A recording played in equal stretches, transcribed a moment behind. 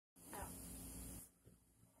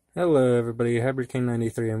Hello everybody, Hybrid King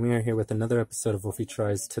 93, and we are here with another episode of Wolfy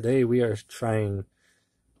Tries. Today we are trying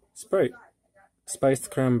Sprite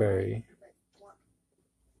Spiced Cranberry.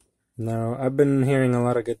 Now, I've been hearing a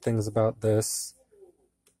lot of good things about this,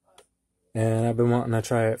 and I've been wanting to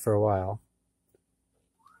try it for a while.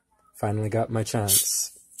 Finally got my chance.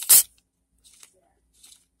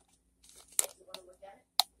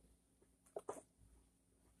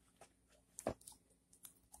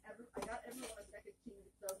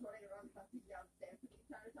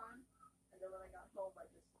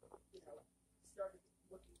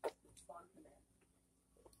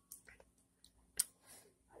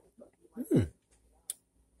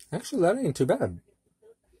 Actually, that ain't too bad.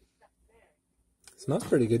 Smells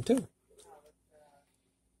pretty good too.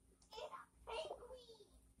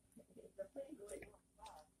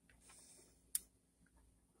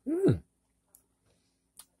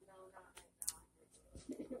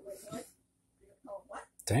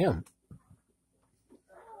 Damn.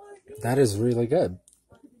 That is really good.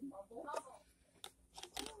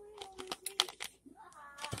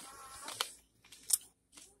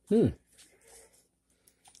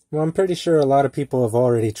 Well, I'm pretty sure a lot of people have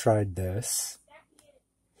already tried this.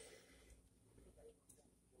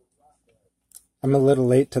 I'm a little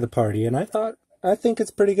late to the party, and I think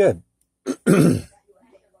it's pretty good.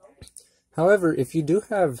 However, if you do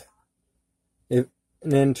have an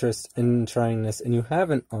interest in trying this and you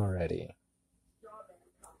haven't already,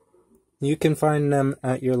 you can find them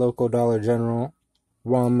at your local Dollar General,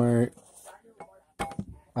 Walmart,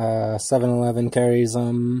 7-Eleven carries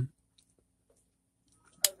them.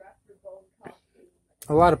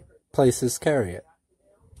 A lot of places carry it.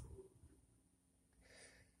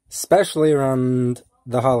 Especially around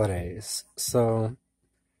the holidays. So,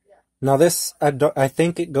 now this, I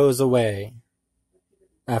think it goes away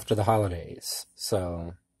after the holidays.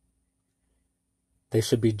 So, they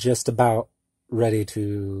should be just about ready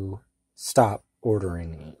to stop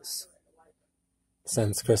ordering these.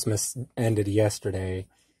 Since Christmas ended yesterday,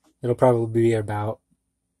 it'll probably be about,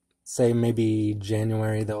 say, maybe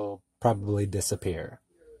January, they'll probably disappear.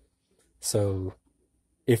 So,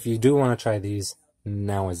 if you do want to try these,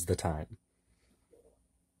 now is the time.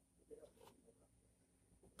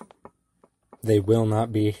 They will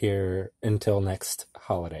not be here until next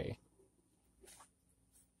holiday.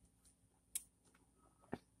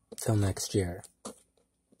 Till next year.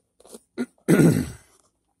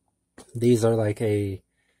 These are like a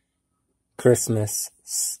Christmas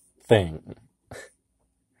thing.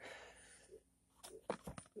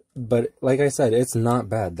 But, like I said, it's not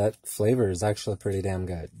bad. That flavor is actually pretty damn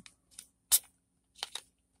good.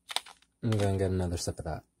 I'm gonna get another sip of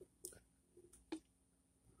that.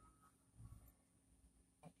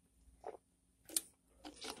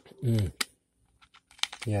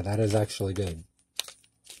 Yeah, that is actually good.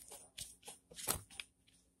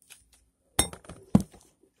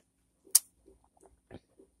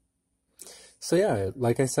 So yeah,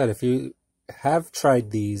 like I said, if you have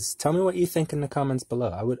tried these, tell me what you think in the comments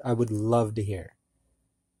below. I would love to hear.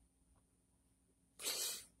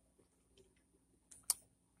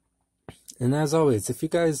 And as always, if you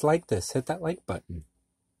guys like this, hit that like button.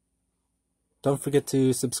 Don't forget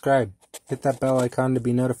to subscribe. Hit that bell icon to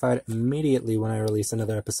be notified immediately when I release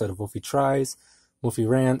another episode of Wolfy Tries, Wolfy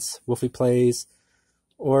Rants, Wolfy Plays,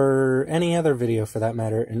 or any other video for that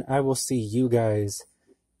matter. And I will see you guys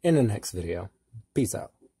in the next video. Peace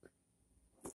out.